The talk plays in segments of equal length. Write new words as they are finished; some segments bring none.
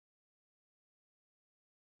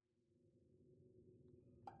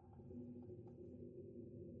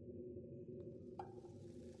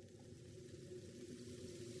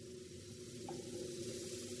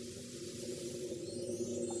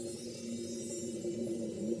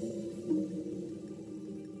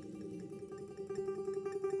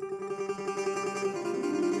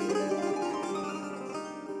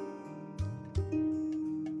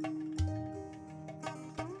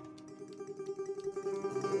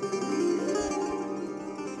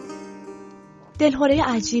دلهوره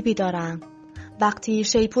عجیبی دارم. وقتی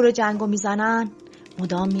شیپور جنگو میزنن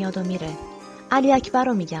مدام میاد و میره. علی اکبر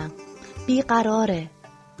رو میگم، بیقراره.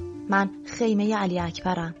 من خیمه علی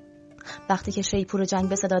اکبرم. وقتی که شیپور جنگ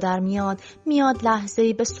به صدا در میاد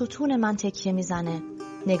لحظه‌ای به ستون من تکیه میزنه،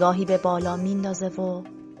 نگاهی به بالا میندازه و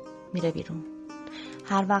میره بیرون.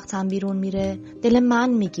 هر وقت هم بیرون میره دل من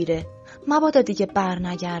میگیره. مبادا دیگه بر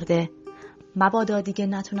نگرده، مبادا دیگه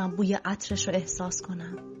نتونم بوی عطرش رو احساس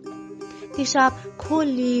کنم. دیشب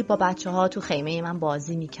کلی با بچه‌ها تو خیمه من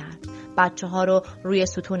بازی میکرد. بچه‌ها رو روی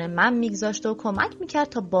ستون من میگذاشت و کمک میکرد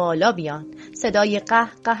تا بالا بیان. صدای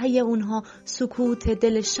قهقهه اونها سکوت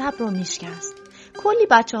دل شب رو میشکست. کلی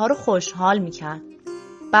بچه‌ها رو خوشحال میکرد.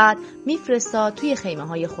 بعد میفرستاد توی خیمه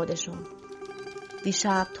های خودشون.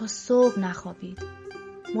 دیشب تا صبح نخوابید.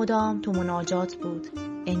 مدام تو مناجات بود.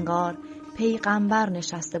 انگار پیغمبر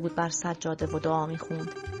نشسته بود بر سجاده و دعا میخوند.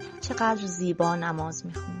 چقدر زیبا نماز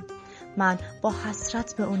میخوند. من با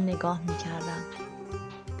حسرت به اون نگاه میکردم.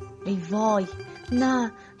 ای وای،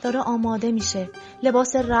 نه، داره آماده میشه.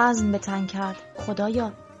 لباس رزم به تن کرد.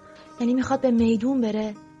 خدایا، یعنی میخواد به میدون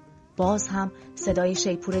بره؟ باز هم صدای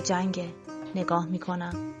شیپور جنگه. نگاه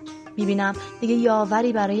میکنم، میبینم دیگه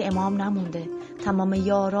یاوری برای امام نمونده. تمام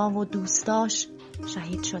یارا و دوستاش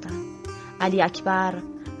شهید شدن. علی اکبر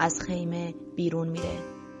از خیمه بیرون میره.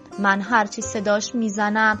 من هرچی صداش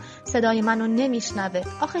میزنم صدای منو نمیشنوه.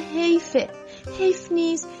 آخه حیف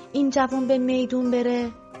نیست این جوان به میدون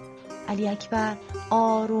بره. علی اکبر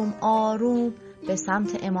آروم آروم به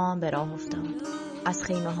سمت امام به راه افتاد. از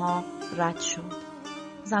خیمه ها رد شد.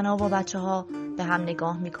 زنا و بچه ها به هم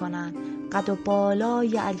نگاه میکنن. قد و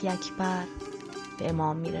بالای علی اکبر به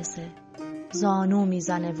امام میرسه. زانو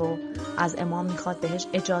میزنه و از امام میخواد بهش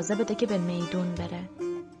اجازه بده که به میدون بره.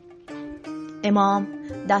 امام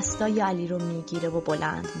دستای علی رو میگیره و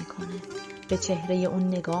بلند میکنه. به چهره اون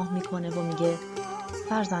نگاه میکنه و میگه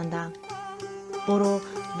فرزندم، برو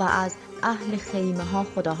و از اهل خیمه ها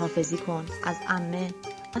خداحافظی کن، از عمه،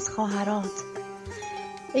 از خواهرات.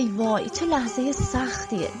 ای وای، چه لحظه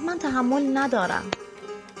سختیه. من تحمل ندارم.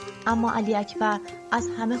 اما علی اکبر از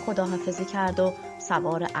همه خداحافظی کرد و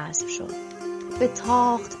سوار اسب شد. به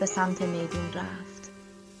تاخت به سمت میدون رفت.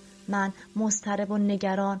 من مضطرب و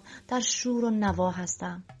نگران در شور و نوا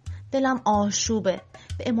هستم. دلم آشوبه.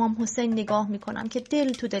 به امام حسین نگاه میکنم که دل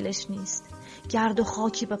تو دلش نیست. گرد و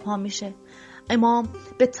خاکی به پا میشه. امام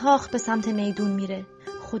به تاخت به سمت میدون میره.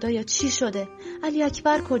 خدایا چی شده؟ علی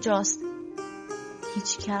اکبر کجاست؟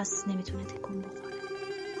 هیچ کس نمیتونه تکون بخوره.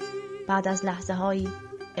 بعد از لحظه هایی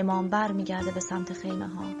امام بر میگرده به سمت خیمه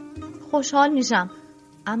ها. خوشحال میشم،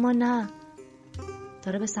 اما نه،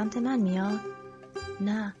 داره به سمت من میاد.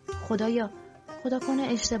 نه، خدایا، خدا کنه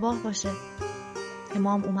اشتباه باشه.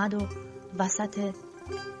 امام اومد و وسط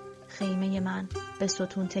خیمه من به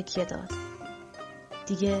ستون تکیه داد.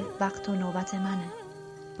 دیگه وقت و نوبت منه.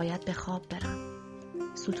 باید به خواب برم.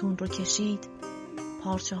 ستون رو کشید.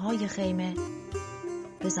 پارچه های خیمه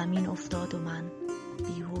به زمین افتاد و من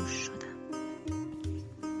بیهوش شدم.